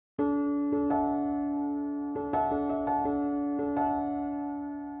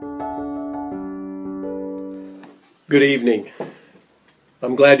Good evening.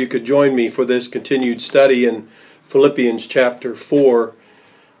 I'm glad you could join me for this continued study in Philippians chapter 4.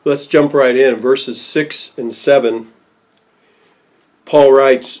 Let's jump right in. Verses 6 and 7. Paul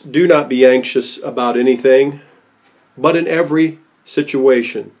writes, "Do not be anxious about anything, but in every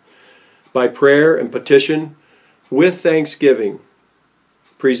situation, by prayer and petition, with thanksgiving,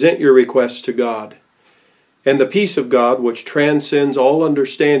 present your requests to God. And the peace of God, which transcends all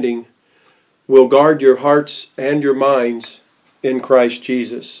understanding, will guard your hearts and your minds in Christ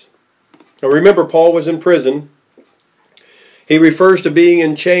Jesus." Now remember, Paul was in prison. He refers to being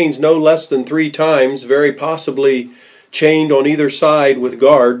in chains no less than 3 times, very possibly chained on either side with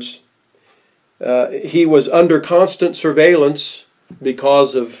guards. He was under constant surveillance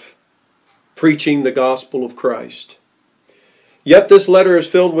because of preaching the gospel of Christ. Yet this letter is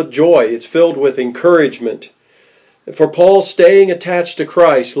filled with joy. It's filled with encouragement. For Paul, staying attached to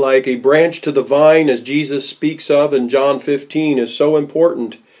Christ like a branch to the vine, as Jesus speaks of in John 15, is so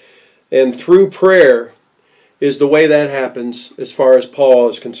important. And through prayer is the way that happens as far as Paul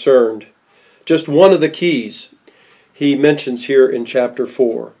is concerned. Just one of the keys he mentions here in chapter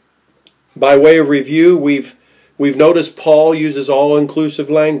 4. By way of review, we've noticed Paul uses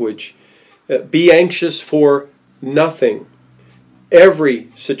all-inclusive language. Be anxious for nothing. Every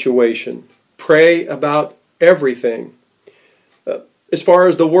situation. Pray about everything. As far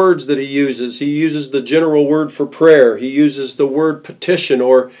as the words that he uses the general word for prayer. He uses the word petition,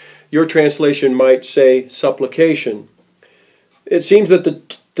 or your translation might say supplication. It seems that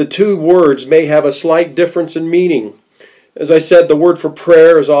the two words may have a slight difference in meaning. As I said, the word for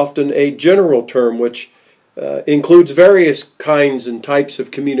prayer is often a general term which includes various kinds and types of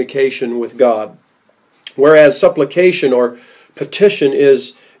communication with God, whereas supplication or petition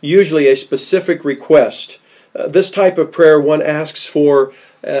is usually a specific request. This type of prayer, one asks for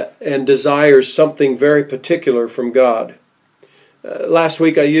and desires something very particular from God. Last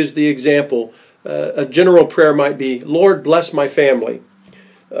week I used the example, a general prayer might be, "Lord, bless my family,"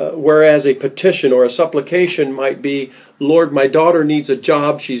 whereas a petition or a supplication might be, "Lord, my daughter needs a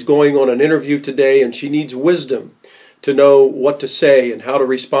job, she's going on an interview today, and she needs wisdom to know what to say and how to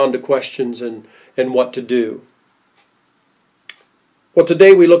respond to questions and what to do." Well,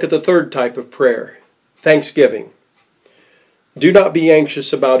 today we look at the third type of prayer, thanksgiving. "Do not be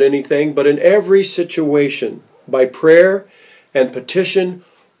anxious about anything, but in every situation, by prayer and petition,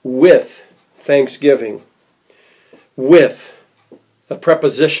 with thanksgiving." With, a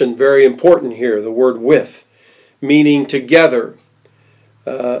preposition very important here, the word with, meaning together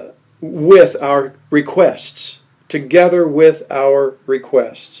with our requests. Together with our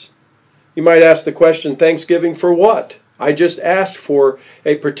requests. You might ask the question, thanksgiving for what? I just asked for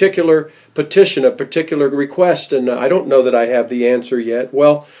a particular petition, a particular request, and I don't know that I have the answer yet.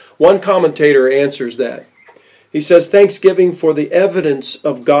 Well, one commentator answers that. He says, thanksgiving for the evidence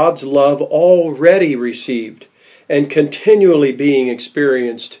of God's love already received and continually being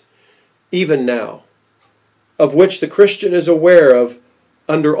experienced even now, of which the Christian is aware of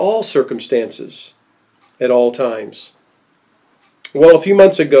under all circumstances, at all times. Well, a few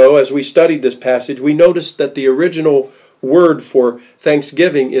months ago, as we studied this passage, we noticed that the original word for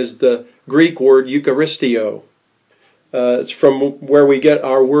thanksgiving is the Greek word Eucharistio. It's from where we get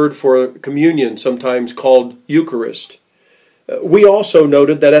our word for communion, sometimes called Eucharist. We also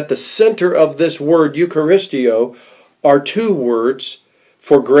noted that at the center of this word Eucharistio are 2 words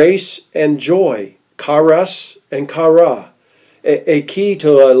for grace and joy, charis and chara. A key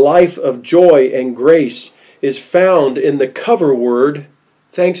to a life of joy and grace is found in the cover word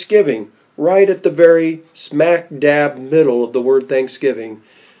thanksgiving. Right at the very smack dab middle of the word thanksgiving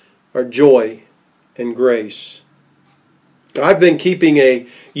are joy and grace. I've been keeping a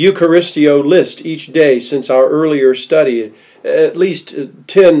Eucharistio list each day since our earlier study, at least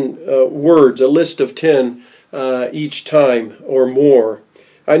 10 words, a list of 10 each time or more.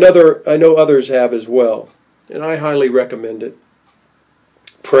 I know others have as well, and I highly recommend it.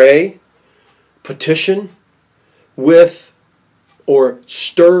 Pray, petition, with or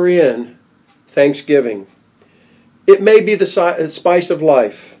stir in thanksgiving. It may be the spice of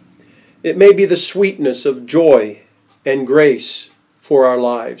life. It may be the sweetness of joy and grace for our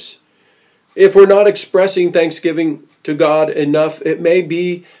lives. If we're not expressing thanksgiving to God enough, it may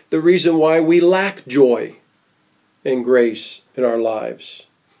be the reason why we lack joy and grace in our lives.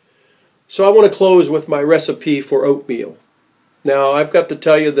 So I want to close with my recipe for oatmeal. Now, I've got to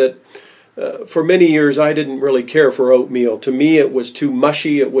tell you that for many years, I didn't really care for oatmeal. To me, it was too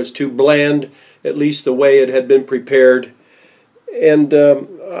mushy, it was too bland, at least the way it had been prepared. And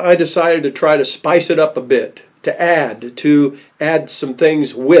I decided to try to spice it up a bit, to add some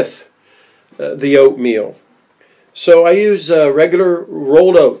things with the oatmeal. So I use regular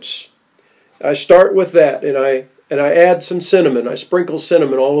rolled oats. I start with that, and I add some cinnamon. I sprinkle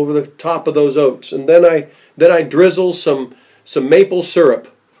cinnamon all over the top of those oats, and then I drizzle some maple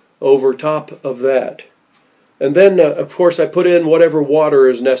syrup over top of that. And then, of course, I put in whatever water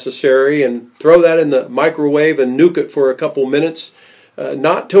is necessary and throw that in the microwave and nuke it for a couple minutes.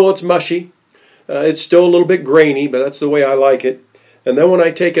 Not till it's mushy. It's still a little bit grainy, but that's the way I like it. And then when I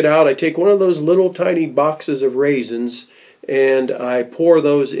take it out, I take one of those little tiny boxes of raisins and I pour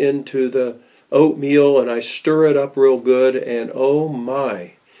those into the oatmeal and I stir it up real good. And oh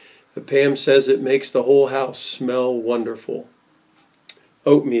my, Pam says it makes the whole house smell wonderful.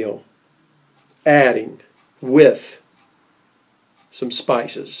 Oatmeal, adding with some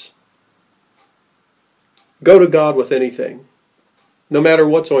spices. Go to God with anything, no matter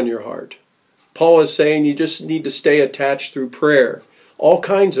what's on your heart. Paul is saying you just need to stay attached through prayer, all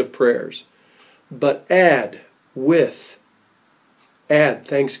kinds of prayers, but add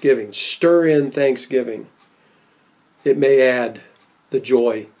thanksgiving, stir in thanksgiving. It may add the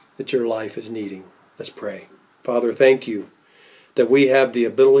joy that your life is needing. Let's pray. Father, thank you that we have the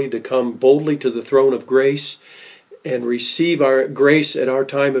ability to come boldly to the throne of grace and receive our grace at our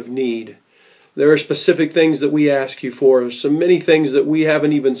time of need. There are specific things that we ask you for. There's so many things that we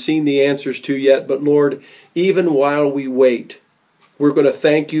haven't even seen the answers to yet. But Lord, even while we wait, we're going to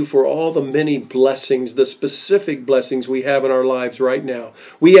thank you for all the many blessings, the specific blessings we have in our lives right now.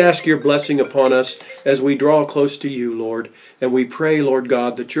 We ask your blessing upon us as we draw close to you, Lord. And we pray, Lord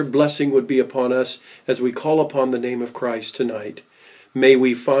God, that your blessing would be upon us as we call upon the name of Christ tonight. May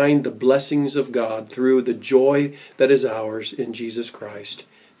we find the blessings of God through the joy that is ours in Jesus Christ.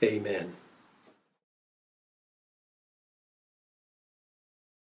 Amen.